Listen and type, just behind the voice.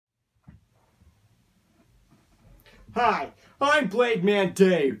Hi, I'm Blade Man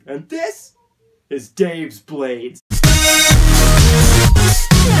Dave, and this is Dave's Blades.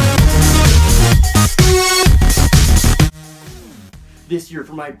 This year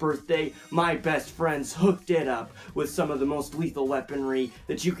for my birthday, my best friends hooked it up with some of the most lethal weaponry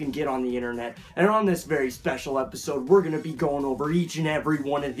that you can get on the internet. And on this very special episode, we're going to be going over each and every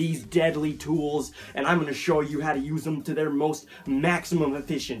one of these deadly tools, and I'm going to show you how to use them to their most maximum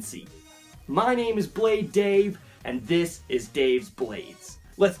efficiency. My name is Blade Dave, and this is Dave's Blades.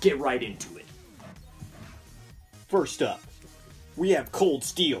 Let's get right into it. First up, we have cold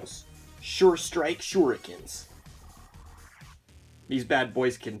steels, Sure Strike Shurikens. These bad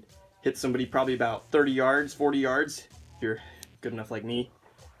boys can hit somebody probably about 30 yards, 40 yards, if you're good enough like me.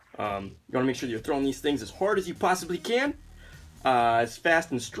 You want to make sure you're throwing these things as hard as you possibly can, as fast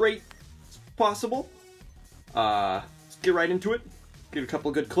and straight as possible. Let's get right into it. Get a couple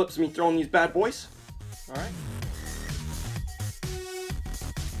of good clips of me throwing these bad boys. Alright.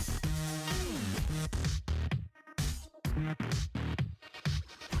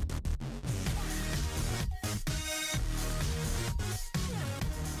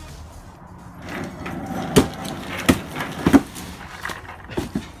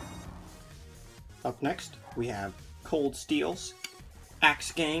 Up next, we have Cold Steel's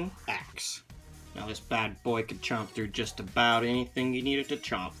Axe Gang Axe. Now this bad boy could chomp through just about anything you need it to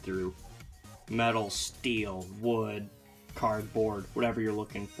chomp through. Metal, steel, wood, cardboard, whatever you're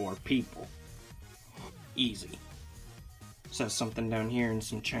looking for. People. Easy. Says something down here in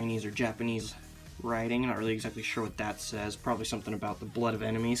some Chinese or Japanese writing. Not really exactly sure what that says. Probably something about the blood of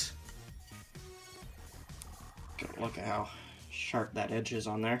enemies. Get a look at how sharp that edge is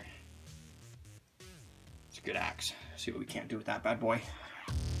on there. It's a good axe. See what we can't do with that bad boy.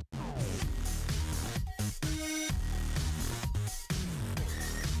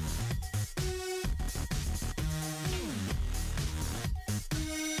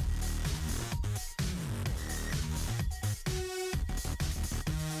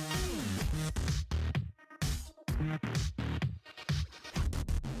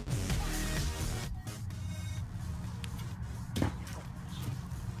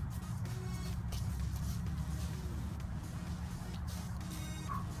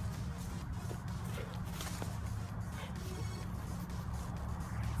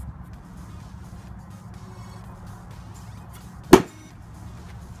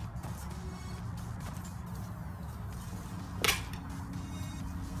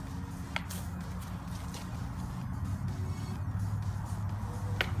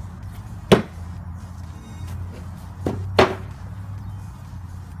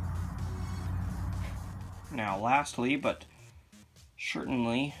 Now lastly, but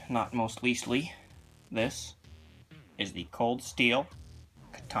certainly not most leastly, this is the Cold Steel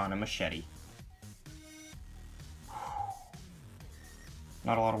Katana Machete.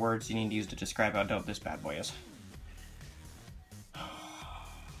 Not a lot of words you need to use to describe how dope this bad boy is.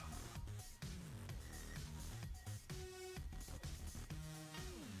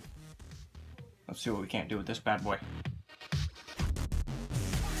 Let's see what we can't do with this bad boy.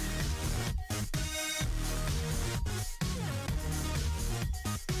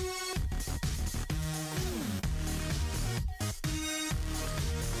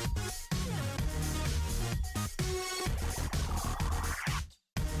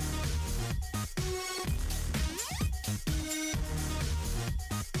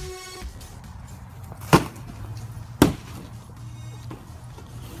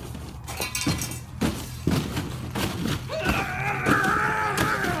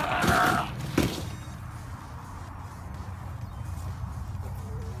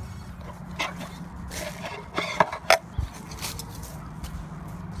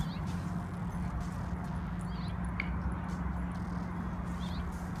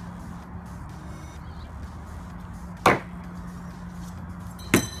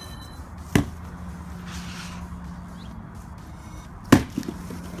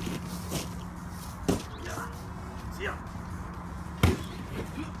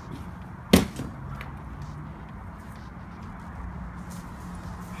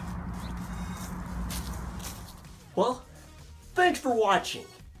 Well, thanks for watching.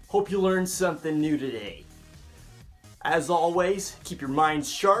 Hope you learned something new today. As always, keep your minds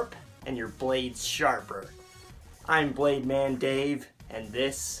sharp and your blades sharper. I'm Blade Man Dave, and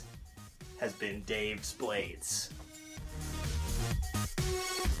this has been Dave's Blades.